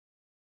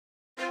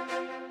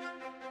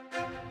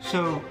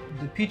So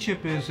the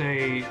P-chip is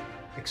a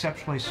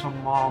exceptionally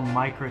small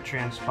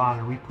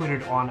microtransponder. We put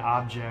it on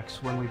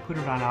objects. When we put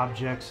it on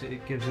objects,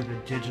 it gives it a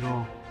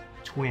digital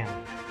twin,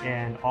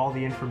 and all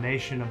the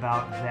information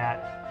about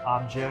that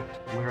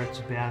object, where it's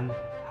been,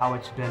 how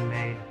it's been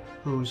made,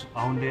 who's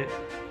owned it,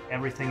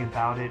 everything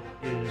about it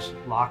is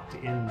locked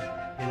in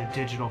a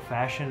digital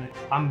fashion.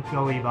 I'm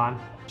Eibon,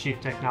 Chief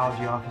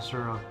Technology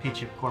Officer of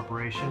P-chip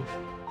Corporation.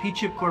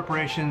 P-chip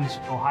Corporation's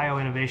Ohio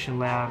Innovation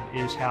Lab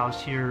is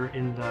housed here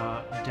in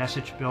the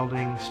Desich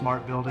building,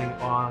 Smart building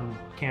on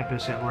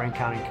campus at Lorain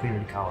County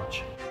Community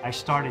College. I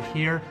started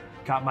here,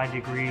 got my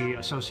degree,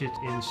 Associate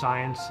in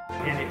Science,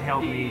 and it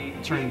helped me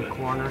turn the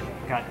corner,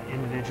 got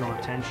individual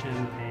attention,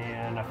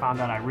 and I found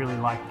out I really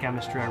liked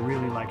chemistry, I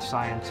really liked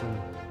science, and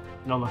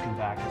no looking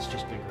back, it's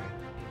just been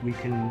great. We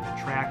can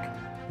track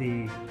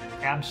the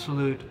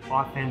absolute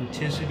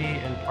authenticity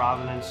and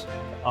provenance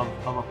of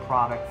a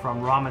product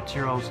from raw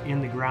materials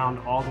in the ground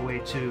all the way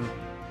to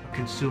a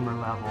consumer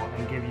level,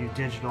 and give you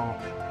digital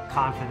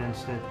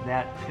confidence that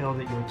that pill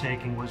that you're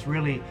taking was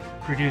really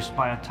produced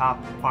by a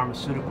top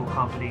pharmaceutical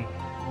company,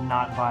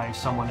 not by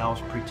someone else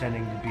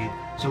pretending to be.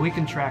 So we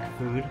can track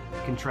food, we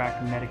can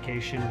track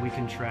medication, we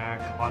can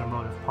track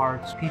automotive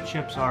parts.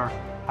 P-chips are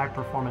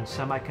high-performance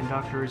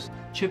semiconductors.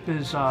 Chip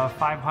is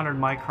 500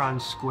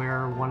 microns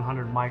square,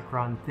 100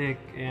 micron thick,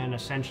 and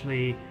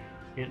essentially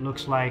it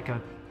looks like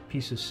a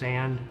piece of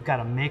sand. We've got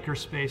a maker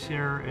space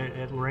here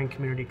at Lorain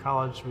Community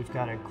College. We've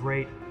got a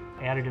great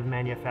additive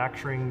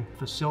manufacturing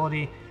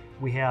facility.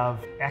 We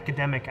have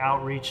academic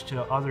outreach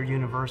to other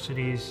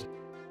universities.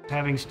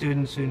 Having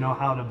students who know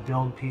how to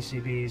build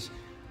PCBs,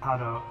 how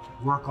to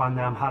work on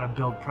them, how to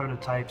build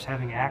prototypes,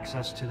 having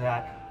access to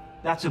that,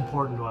 that's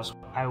important to us.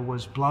 I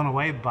was blown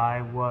away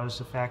by was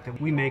the fact that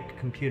we make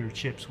computer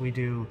chips. We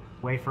do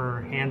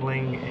wafer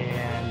handling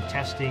and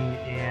testing,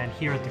 and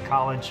here at the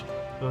college,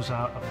 there's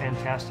a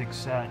fantastic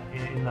set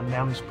in the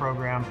MEMS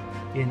program,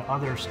 in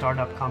other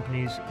startup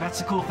companies. That's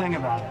the cool thing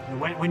about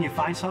it. When you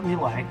find something you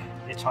like,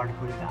 it's hard to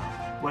put it down.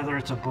 Whether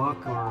it's a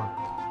book or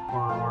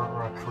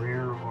a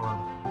career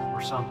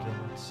or something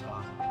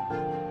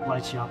that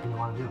lights you up and you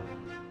want to do it.